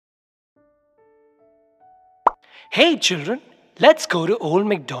Hey children, let's go to old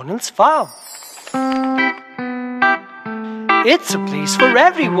MacDonald's farm. It's a place for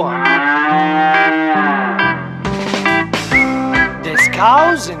everyone. There's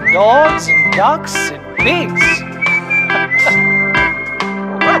cows and dogs and ducks and pigs.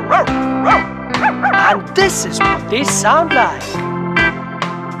 And this is what they sound like.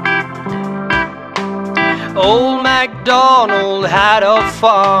 Old MacDonald had a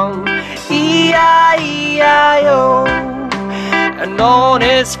farm, E-I-E-I-O. And on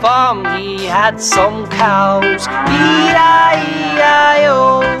his farm he had some cows, E-I-E-I-O.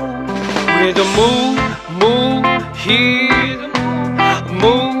 With a moo, moo here,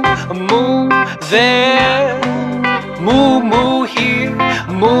 moo, moo there, moo, moo here,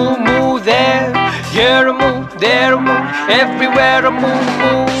 moo, moo there. Here a moo, there a moo, everywhere a moo,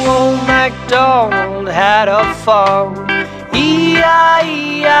 moo. Old MacDonald had a farm, E-I-E-I-O.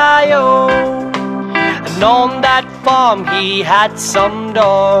 And on that farm he had some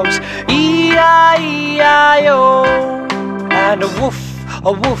dogs, E-I-E-I-O. And a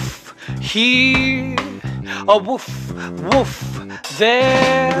woof here, a woof, woof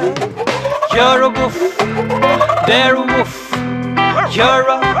there. You're a woof, there a woof. You're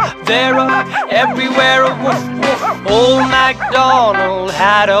a, there a, everywhere a woof, woof. Old MacDonald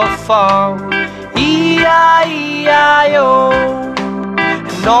had a farm, E-I-E-I-O.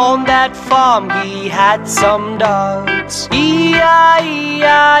 And on that farm he had some dogs, E-I-E-I-O.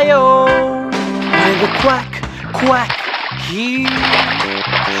 With a quack, quack here,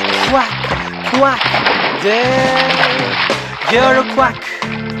 quack, quack there. You're a quack,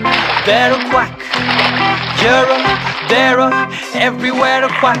 there a quack. You're a, there a, everywhere a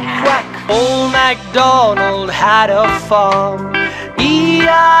quack, quack. Old MacDonald had a farm,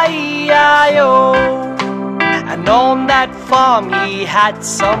 E-I-E-I-O. And on that farm he had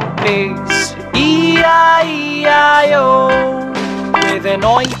some pigs, E-I-E-I-O. With an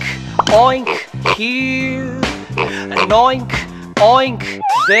oink, oink here, an oink, oink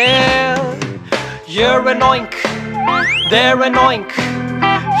there. You're an oink, there an oink.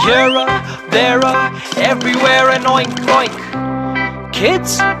 You're a, there a, everywhere an oink, oink.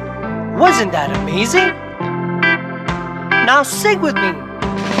 Kids, wasn't that amazing? Now sing with me.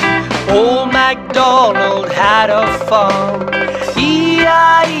 Old MacDonald had a farm,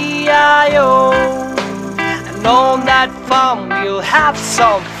 E-I-E-I-O. And on that farm we'll have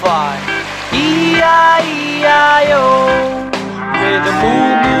some fun, E-I-E-I-O. With a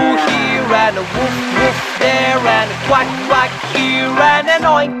moo-moo here and a woof-woof there, and a quack-quack here and an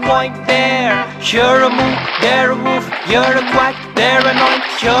oink-oink there. You're a moo, there a woof, you're a quack, there an oink.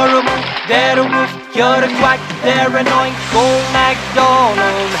 You're a moo, there a woof, you're a quack, there an oink. Old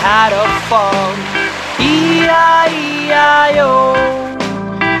MacDonald had a farm, E-I-E-I-O.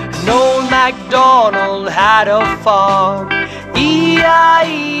 And old MacDonald had a farm,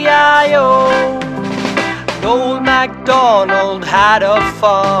 E-I-E-I-O. Old MacDonald had a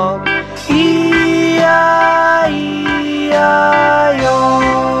farm, E-I-E-I-O.